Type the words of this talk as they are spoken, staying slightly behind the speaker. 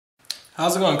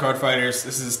How's it going, card fighters?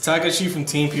 This is Takeshi from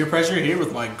Team Peer Pressure here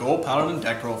with my Gold Paladin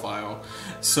deck profile.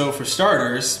 So for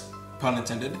starters, pun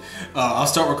intended, I'll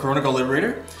start with Koronagal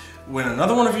Liberator. When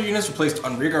another one of your units replaced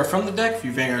on rearguard from the deck, if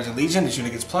you Vanguards and Legion, this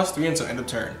unit gets +3 until end of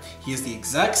turn. He has the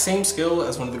exact same skill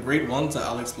as one of the great ones that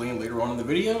I'll explain later on in the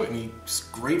video, and he's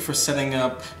great for setting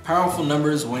up powerful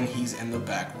numbers when he's in the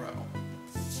back row.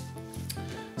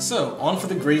 So, on for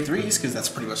the grade 3s, because that's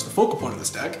pretty much the focal point of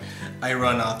this deck. I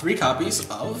run 3 copies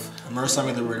of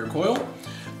Murasame Liberator Coil,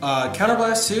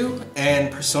 Counterblast 2,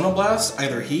 and Persona Blast,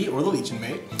 either he or the Legion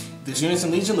mate. These units in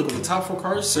Legion look at the top 4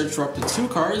 cards, search for up to 2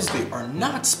 cards. They are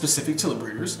not specific to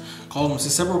Liberators. Call them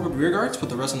separate rear guards, put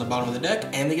the rest on the bottom of the deck,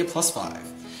 and they get +5.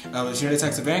 This unit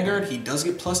attacks a Vanguard, he does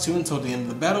get +2 until the end of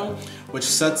the battle, which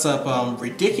sets up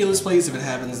ridiculous plays if it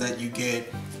happens that you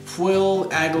get Pwyll,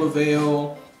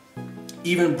 Aglovale,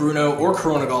 even Bruno or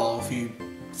Koronagal if you,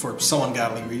 for some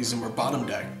ungodly reason, were bottom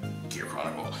deck gear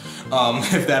Koronagal,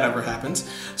 if that ever happens.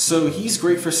 So he's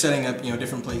great for setting up,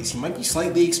 different plays. He might be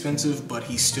slightly expensive, but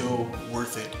he's still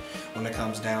worth it when it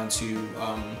comes down to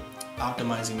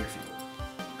optimizing your field.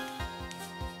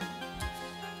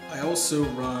 I also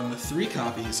run 3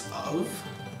 copies of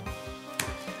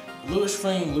Bluish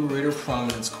Flame Liberator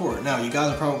Prominence Core. Now, you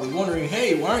guys are probably wondering,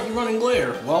 hey, why aren't you running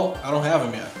Glare? Well, I don't have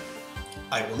him yet.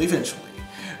 I will eventually.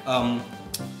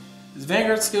 His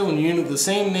Vanguard skill, when a unit with the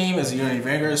same name as a unit in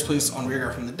Vanguard is placed on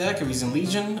rearguard from the deck, if he's in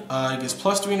Legion, he gets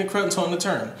 +3 in the crit until end of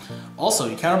turn. Also,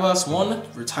 you counterblast 1,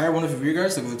 retire one of your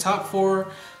rearguards, look at the top 4,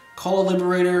 call a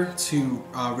Liberator to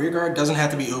rearguard, doesn't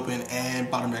have to be open, and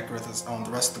bottom deck with on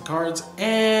the rest of the cards,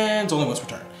 and it's only once per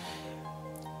turn.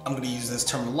 I'm going to use this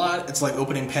term a lot. It's like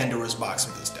opening Pandora's box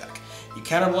with this deck. You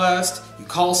counterblast, you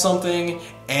call something,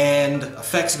 and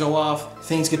effects go off,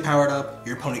 things get powered up,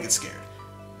 your opponent gets scared.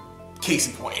 Case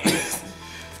in point.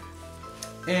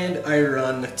 And I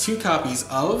run 2 copies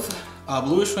of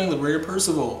Bluish Flame Liberator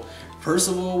Percival.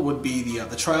 Percival would be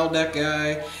the trial deck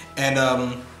guy,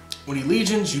 and when he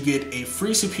legions, you get a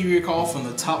free superior call from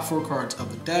the top 4 cards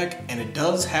of the deck, and it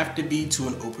does have to be to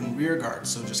an open rear guard,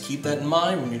 so just keep that in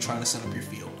mind when you're trying to set up your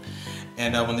field.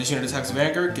 And when this unit attacks a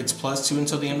Vanguard, gets +2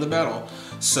 until the end of the battle.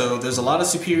 So there's a lot of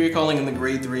superior calling in the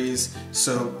grade 3s.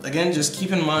 So again, just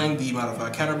keep in mind the amount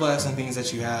of counterblast and things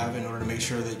that you have in order to make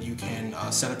sure that you can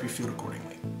set up your field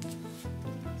accordingly.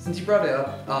 Since you brought it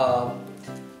up,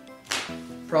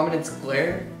 Prominence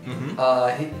Glare,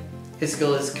 his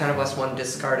skill is Counterblast 1,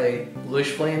 discard a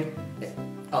Bluish Flame.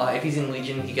 If he's in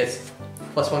Legion, he gets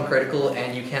 +1 critical,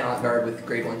 and you cannot guard with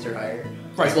grade 1s or higher.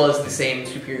 Right. As well as the same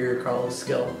superior call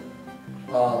skill.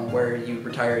 Where you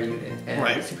retire a unit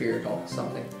and superior call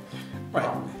something. Right.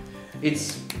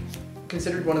 It's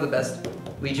considered one of the best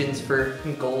legions for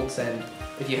golds, and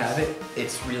if you have it,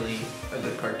 it's really a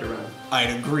good card to run. I'd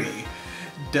agree,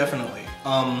 definitely.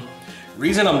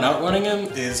 Reason I'm not running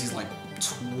him is he's like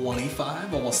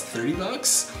 25, almost 30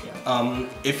 bucks. Yeah.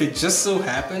 If it just so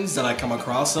happens that I come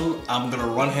across him, I'm gonna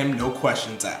run him, no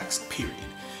questions asked. Period.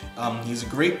 He's a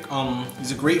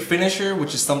great finisher,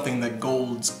 which is something that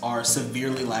golds are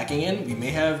severely lacking in. We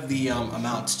may have the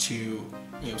amounts to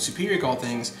superior call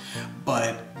things,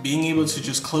 but being able to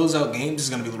just close out games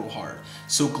is going to be a little hard.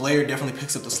 So Glare definitely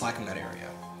picks up the slack in that area.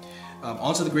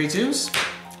 Onto the grade 2s.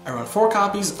 I run 4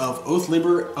 copies of Oath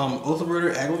Liberator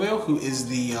Aglovale, who is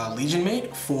the Legion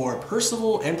mate for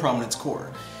Percival and Prominence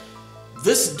Core.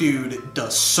 This dude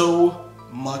does so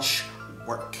much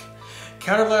work.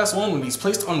 Counterblast 1, when he's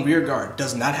placed on rear guard,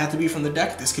 does not have to be from the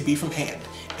deck, this could be from hand.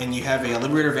 And you have a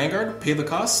Liberator Vanguard, pay the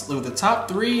cost, look at the top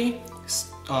 3,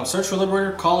 search for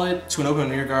Liberator, call it to an open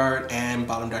rear guard, and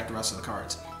bottom deck the rest of the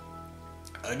cards.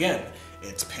 Again,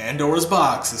 it's Pandora's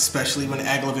box, especially when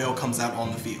Aglovale comes out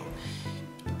on the field.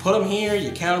 You put him here,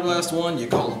 you counterblast 1, you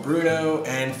call a Bruno,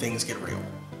 and things get real.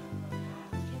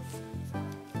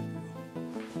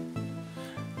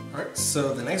 Alright,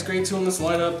 so the next grade 2 in this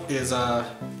lineup is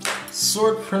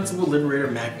SwordPrinciple Liberator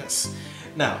Magnus.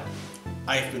 Now,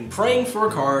 I've been praying for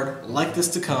a card like this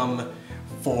to come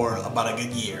for about a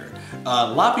good year.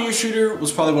 Lapierre Shooter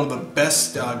was probably one of the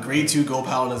best grade 2 Gold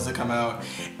Paladins to come out,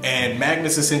 and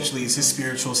Magnus essentially is his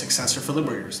spiritual successor for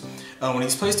Liberators. When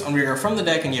he's placed on rearguard from the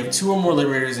deck and you have 2 or more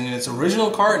Liberators in its original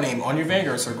card name on your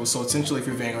Vanguard circle, so essentially if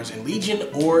your Vanguard's in Legion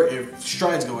or if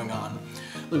Stride's going on,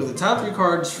 look at the top 3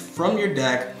 cards from your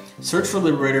deck, search for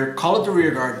Liberator, call it the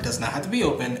rearguard, does not have to be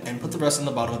open, and put the rest on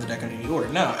the bottom of the deck in any order.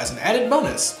 Now, as an added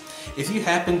bonus, if you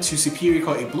happen to superior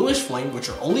call a Bluish Flame, which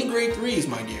are only grade 3s,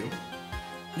 mind you,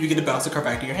 you get to bounce the card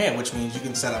back to your hand, which means you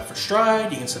can set up for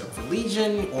Stride, you can set up for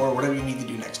Legion, or whatever you need to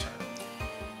do next turn.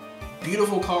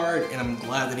 beautiful card, and I'm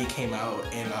glad that he came out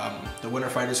in the Winter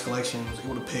Fighters collection. I was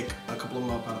able to pick a couple of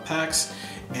them up out of packs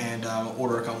and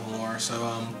order a couple more.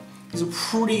 So he's a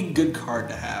pretty good card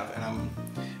to have, and I'm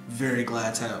very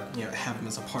glad to have him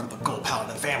as a part of the Gold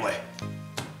Paladin family.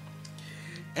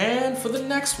 And for the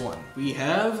next one, we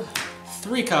have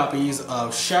 3 copies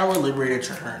of Shower Liberator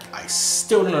Trahern. I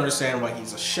still don't understand why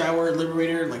he's a Shower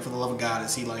Liberator. Like, for the love of God,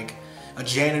 is he like a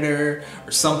janitor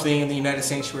or something in the United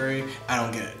Sanctuary? I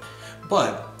don't get it.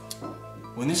 But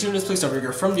when this unit is placed on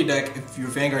Rigor from your deck, if your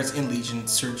Vanguard's in Legion,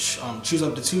 choose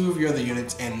up to 2 of your other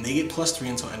units, and they get +3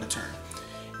 until end of turn.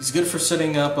 He's good for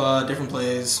setting up different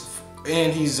plays,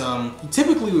 and he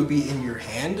typically would be in your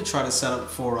hand to try to set up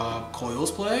for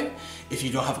Coil's play if you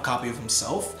don't have a copy of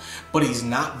himself, but he's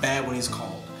not bad when he's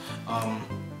called.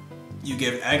 You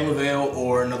give Aglovale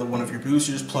or another one of your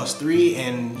boosters +3,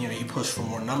 and you push for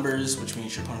more numbers, which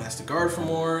means your opponent has to guard for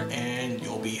more, and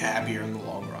you'll be happier in the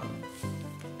long run.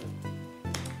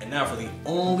 And now for the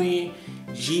only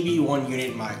GB1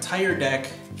 unit in my entire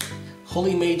deck,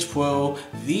 Holy Mage Pwyll,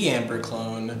 the Amber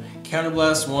clone.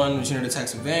 Counterblast 1, which unit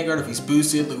attacks with Vanguard. If he's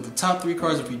boosted, look at the top 3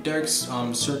 cards of your decks,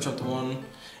 search up the one,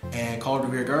 and call it a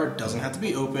rear guard. Doesn't have to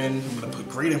be open. I'm going to put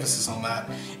great emphasis on that,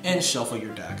 and shuffle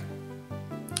your deck.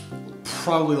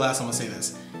 Probably last time I'll say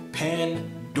this.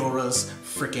 Pandora's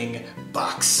freaking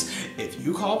box. If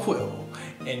you call Pwyll,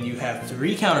 and you have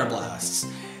 3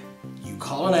 counterblasts, you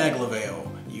call an Aglovale,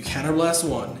 you counterblast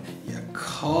 1, you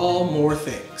call more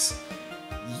things,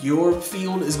 your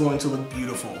field is going to look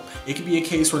beautiful. It could be a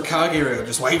case where Kagero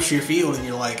just wipes your field and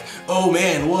you're like, oh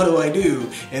man, what do I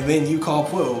do? And then you call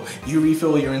Pwyll, you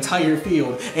refill your entire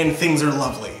field, and things are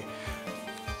lovely.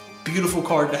 Beautiful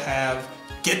card to have.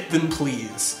 Get them,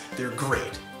 please. They're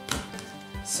great.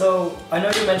 So, I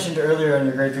know you mentioned earlier in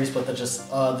your grade 3 split that just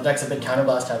the deck's a bit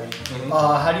counterblast heavy.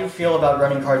 How do you feel about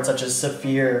running cards such as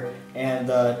Saphir and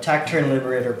the Takeshi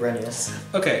Liberator Brenius?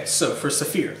 Okay, so for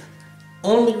Saphir,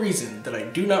 only reason that I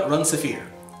do not run Saphir,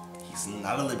 he's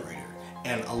not a Liberator.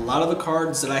 And a lot of the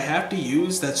cards that I have to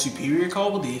use that superior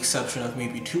call, with the exception of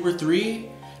maybe 2 or 3,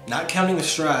 not counting the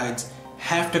strides,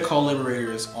 have to call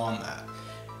Liberators on that.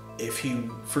 If he,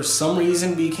 for some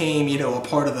reason, became, a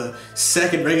part of the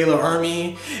 2nd regular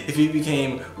army, if he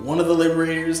became one of the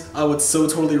Liberators, I would so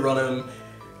totally run him,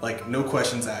 like, no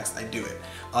questions asked, I'd do it.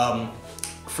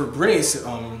 For Brace,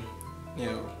 when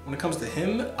it comes to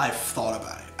him, I've thought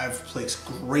about it. I've placed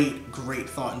great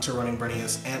thought into running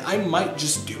Brenius, and I might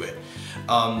just do it.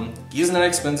 He isn't that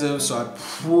expensive, so I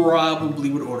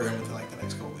probably would order him within like the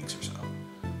next couple weeks or so.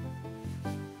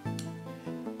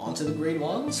 On to the grade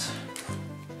 1s.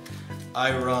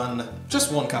 I run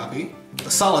just 1 copy, a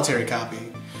solitary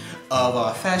copy,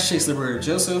 of Fast Chase Liberator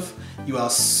Joseph. You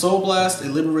Soul Blast, a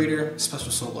Liberator,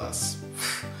 special Soul Blasts.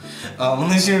 When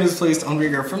this unit is placed on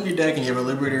Vanguard from your deck and you have a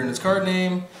Liberator in its card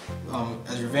name,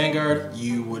 as your Vanguard,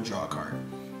 you would draw a card.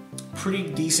 Pretty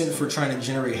decent for trying to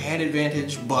generate hand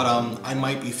advantage, but I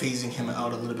might be phasing him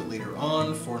out a little bit later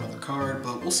on for another card,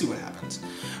 but we'll see what happens.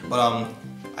 But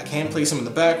I can place him in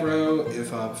the back row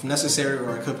if necessary,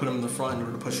 or I could put him in the front in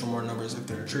order to push for more numbers if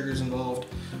there are triggers involved.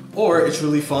 Or it's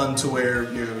really fun to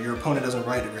where your opponent doesn't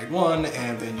write a grade 1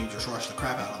 and then you just rush the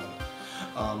crap out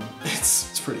of them.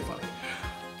 It's pretty funny.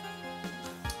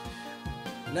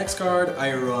 Next card,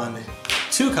 I run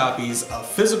 2 copies of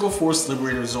Physical Force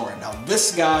Liberator Zorran. Now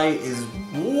this guy is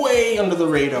way under the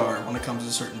radar when it comes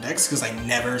to certain decks because I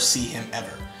never see him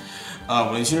ever.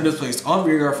 When his unit is placed on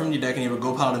rearguard from your deck and you have a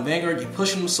Gold Paladin Vanguard, you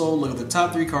push him soul, look at the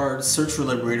top 3 cards, search for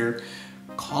Liberator,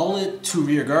 call it to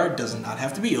rearguard, does not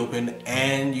have to be open,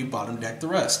 and you bottom deck the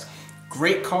rest.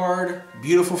 Great card,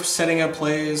 beautiful for setting up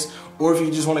plays, or if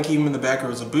you just want to keep him in the back row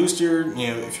as a booster,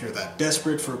 if you're that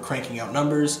desperate for cranking out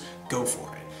numbers, go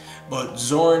for it. But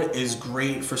Zorran is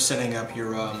great for setting up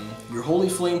your Holy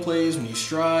Flame plays when you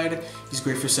stride. He's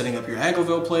great for setting up your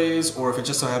Aglovale plays, or if it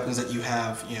just so happens that you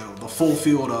have the full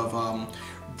field of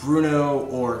Bruno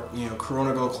or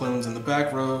Koronagal clones in the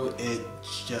back row, it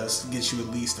just gets you at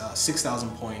least 6,000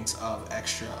 points of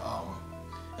extra power.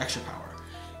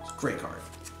 It's a great card.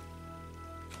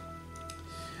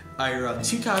 I run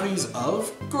 2 copies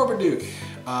of Gorboduc,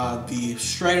 the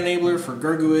Stride Enabler for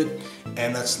Gorboduc,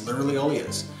 and that's literally all he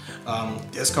is.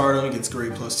 Discard him, gets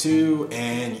grade +2,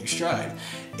 and you stride.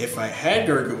 If I had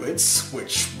Gorboduc,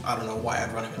 which I don't know why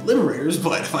I'd run him at Liberators,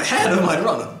 but if I had him, I'd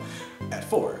run him at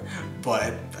 4.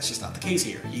 But that's just not the case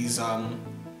here. He's, I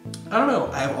don't know,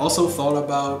 I've also thought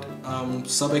about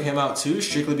subbing him out too,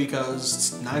 strictly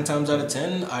because 9 times out of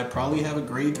 10, I'd probably have a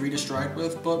grade 3 to stride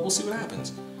with, but we'll see what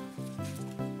happens.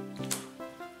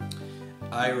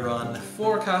 I run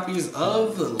 4 copies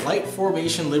of the Light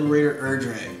Formation Liberator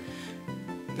Erdre.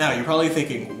 Now, you're probably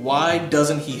thinking, why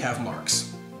doesn't he have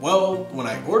marks? Well, when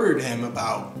I ordered him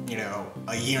about,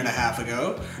 a year and a half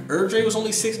ago, Erdre was only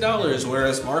 $6,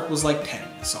 whereas Mark was like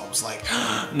 10. So I was like,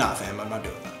 nah fam, I'm not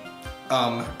doing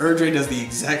that. Erdre does the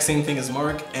exact same thing as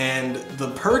Mark, and the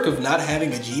perk of not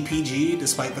having a GPG,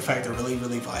 despite the fact they're really,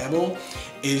 really viable,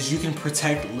 is you can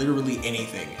protect literally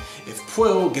anything. If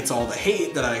Pwyll gets all the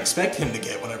hate that I expect him to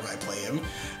get whenever I play him,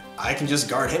 I can just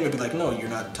guard him and be like, no, you're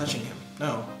not touching him.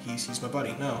 No, he's my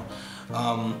buddy, no.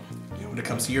 When it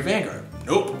comes to your Vanguard,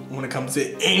 nope. When it comes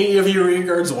to any of your rear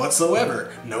guards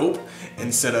whatsoever, nope.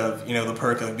 Instead of, the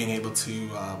perk of being able to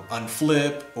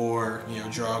unflip or,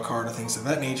 draw a card or things of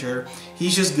that nature,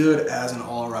 he's just good as an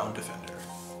all-around defender.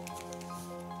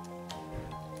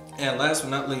 And last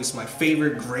but not least, my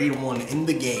favorite grade 1 in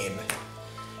the game,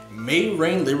 May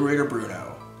Rain Liberator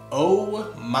Bruno.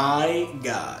 Oh my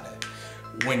god.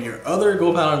 When your other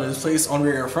Go Paladin is placed on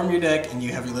rear guard from your deck and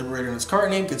you have your Liberator in its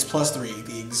card name, gets +3,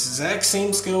 the exact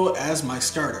same skill as my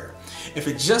starter. If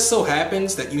it just so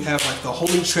happens that you have like the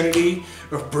holy trinity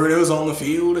of Brunos on the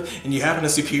field and you happen to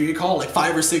superior call like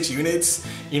 5 or 6 units,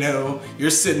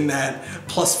 you're sitting at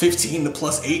 +15 to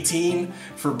 +18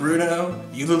 for Bruno,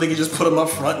 you literally can just put him up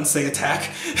front and say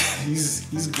attack.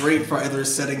 He's great for either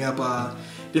setting up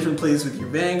different plays with your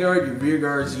Vanguard, your rear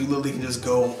guards, you literally can just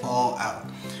go all out.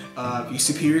 You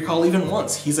superior call even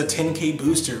once. He's a 10k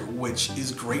booster, which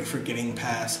is great for getting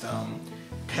past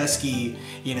pesky,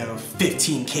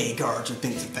 15k guards or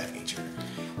things of that nature.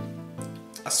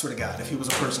 I swear to God, if he was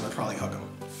a person, I'd probably hug him.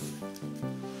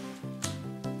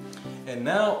 And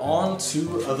now on to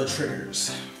the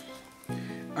triggers.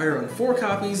 I run 4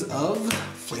 copies of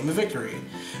Flame of Victory.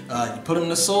 You put him in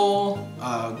the soul,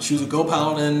 choose a Go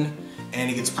Paladin, and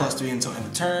he gets +3 until end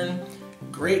of turn.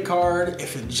 Great card.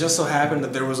 If it just so happened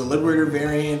that there was a Liberator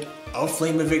variant of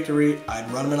Flame of Victory, I'd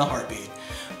run him in a heartbeat.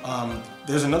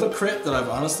 There's another crit that I've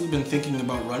honestly been thinking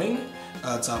about running.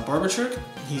 It's Gorboduc.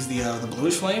 He's the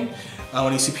Bluish Flame.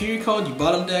 When he's superior called, you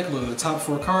bottom deck, look at the top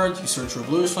 4 cards, you search for a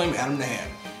Bluish Flame, add him to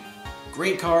hand.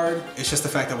 Great card. It's just the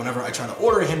fact that whenever I try to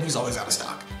order him, he's always out of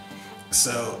stock.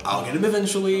 So I'll get him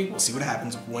eventually. We'll see what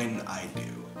happens when I do.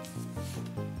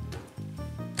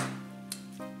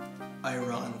 I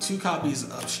run 2 copies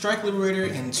of Strike Liberator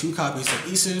and 2 copies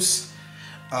of Isus.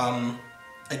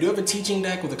 I do have a teaching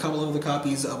deck with a couple of the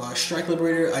copies of Strike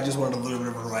Liberator. I just wanted a little bit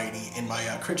of variety in my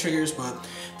crit triggers, but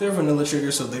they're vanilla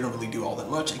triggers, so they don't really do all that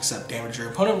much except damage your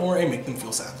opponent more and make them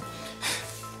feel sad.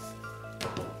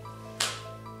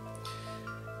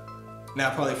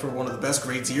 Now, probably for one of the best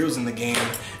grade 0s in the game,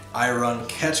 I run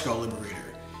Ketchgal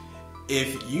Liberator.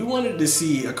 If you wanted to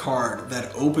see a card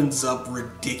that opens up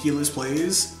ridiculous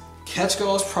plays,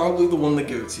 Ketchgal is probably the one to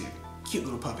go to. Cute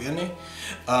little puppy, isn't he?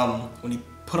 When you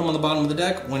put him on the bottom of the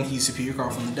deck, when he's superior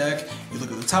card from the deck, you look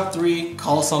at the top 3,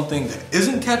 call something that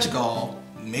isn't Ketchgal,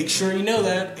 make sure you know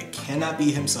that it cannot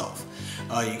be himself.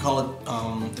 You call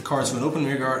it the cards to an open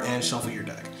rear guard and shuffle your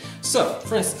deck. So,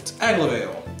 for instance,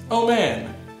 Aglovale, oh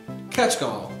man,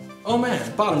 Ketchgal, oh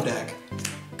man, bottom deck,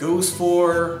 goes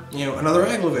for, another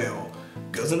Aglovale,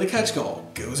 goes into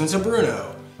Ketchgal, goes into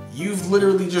Bruno. You've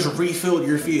literally just refilled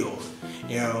your field.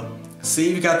 Say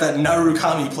you've got that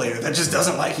Narukami player that just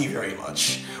doesn't like you very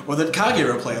much, or that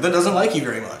Kagero player that doesn't like you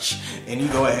very much, and you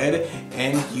go ahead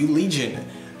and you Legion.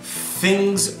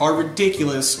 Things are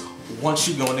ridiculous once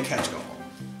you go into Ketchgal.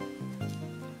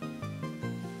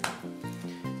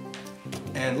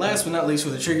 And last but not least for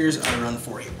the triggers, I run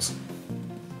 4 heals.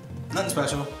 Nothing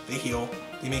special, they heal,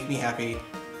 they make me happy,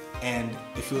 and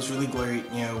it feels really great,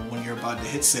 when you're about to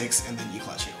hit 6 and then you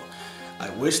clutch heal. I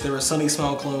wish there were Sunny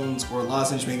Smile clones or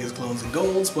Lozenge Megas clones and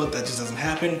golds, but that just doesn't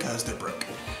happen because they're broke.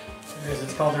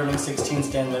 It's called running 16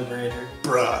 Stand Liberator.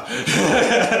 Bruh.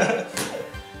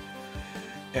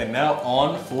 And now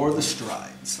on for the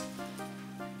strides.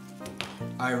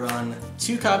 I run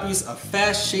 2 copies of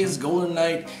Fast Shades Golden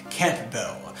Knight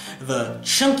Cambell, the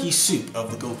chunky soup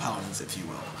of the Go Paladins, if you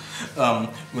will.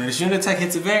 When its unit attack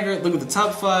hits a Vanguard, look at the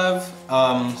top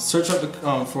 5, search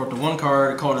up for the 1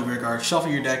 card, call it a rear guard,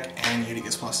 shuffle your deck, and unit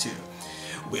gets +2.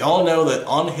 We all know that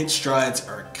on-hit strides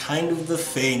are kind of the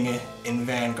thing in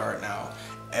Vanguard now.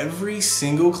 Every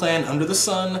single clan under the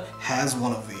sun has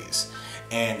one of these,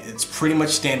 and it's pretty much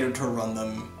standard to run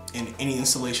them in any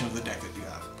installation of the deck that you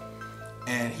have.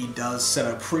 And he does set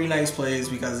up pretty nice plays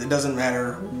because it doesn't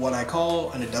matter what I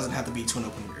call, and it doesn't have to be to an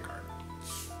open rear guard.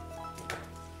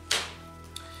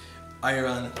 I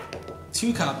run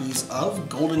 2 copies of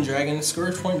Golden Dragon,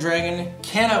 Scourge Point Dragon.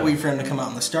 Cannot wait for him to come out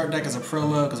in the start deck as a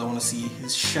promo because I want to see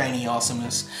his shiny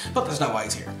awesomeness, but that's not why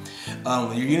he's here.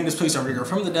 When your unit is placed on rigor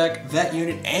from the deck, that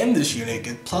unit and this unit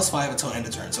get +5 until end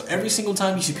of turn. So every single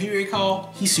time you superior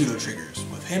call, he pseudo triggers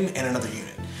with him and another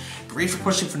unit. Great for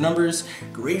pushing for numbers,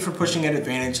 great for pushing at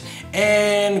advantage,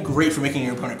 and great for making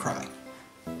your opponent cry.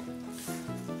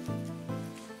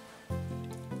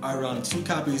 I run 2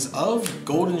 copies of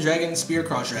Golden Dragon,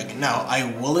 Spearcross Dragon. Now,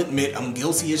 I will admit I'm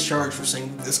guilty as charged for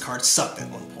saying that this card sucked at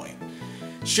one point.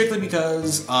 Strictly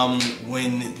because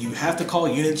when you have to call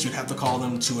units, you have to call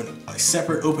them to a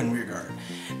separate open rearguard.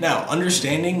 Now,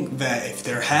 understanding that if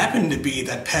there happened to be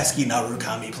that pesky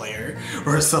Narukami player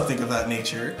or something of that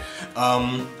nature,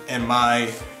 and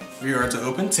my rearguards are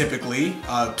open, typically,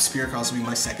 Spearcross would be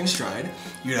my second stride.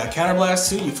 You counterblast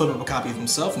 2, you flip up a copy of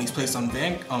himself, and he's placed on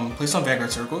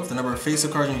Vanguard Circle. If the number of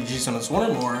face-up cards in your G-Zone is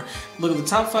 1 or more, look at the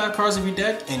top 5 cards of your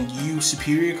deck, and you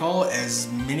superior call as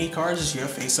many cards as you have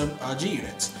face-up G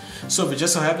units. So if it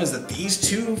just so happens that these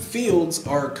 2 fields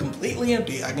are completely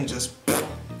empty, I can just put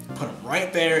them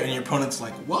right there, and your opponent's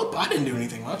like, well, I didn't do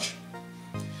anything much.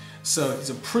 So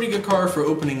he's a pretty good card for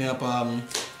opening up,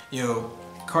 you know,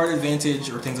 card advantage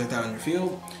or things like that on your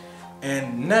field.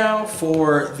 And now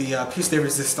for the piece de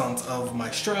resistance of my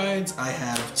strides, I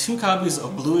have 2 copies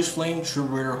of Bluish Flame,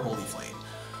 Liberator Holy Flame.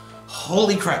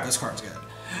 Holy crap, this card's good.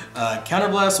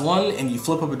 Counterblast 1, and you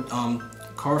flip up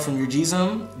a card from your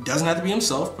G-Zone. Doesn't have to be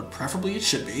himself, but preferably it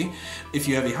should be. If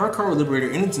you have a hard card with Liberator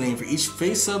in its name for each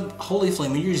face-up Holy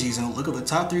Flame in your G-Zone, look at the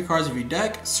top 3 cards of your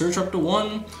deck, search up to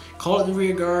 1, call it the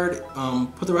rear guard,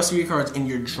 put the rest of your cards in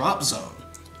your drop zone.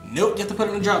 Note, you have to put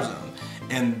it in the drop zone.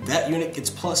 And that unit gets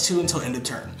 +2 until end of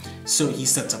turn. So he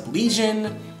sets up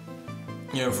Legion,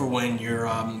 you know, for when you're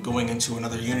going into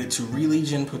another unit to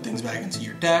re-Legion, put things back into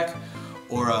your deck,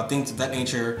 or things of that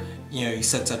nature. You know, he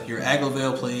sets up your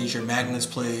Aglovale plays, your Magnus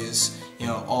plays, you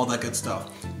know, all that good stuff.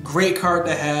 Great card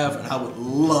to have, and I would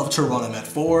love to run him at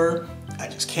 4. I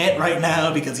just can't right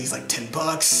now because he's like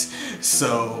 $10.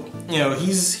 So, you know,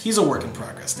 he's a work in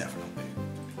progress, definitely.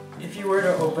 If you were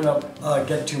to open up,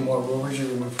 get 2 more, what would you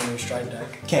remove from your stride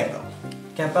deck? Cambell.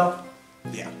 Cambell?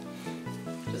 Yeah.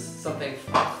 Just something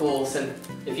cool, since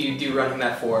if you do run him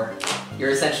at 4, you're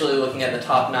essentially looking at the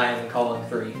top 9 and calling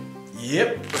 3.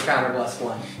 Yep. For counterblast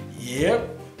 1. Yep.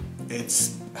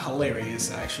 It's hilarious,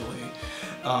 actually.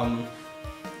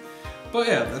 But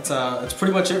yeah, that's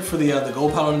pretty much it for the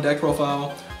Gold Paladin deck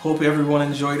profile. Hope everyone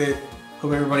enjoyed it.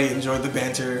 Hope everybody enjoyed the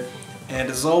banter. And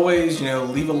as always, you know,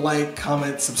 leave a like,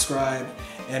 comment, subscribe.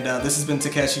 And this has been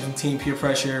Takeshi from Team Peer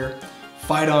Pressure.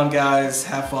 Fight on, guys.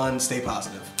 Have fun. Stay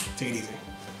positive. Take it easy.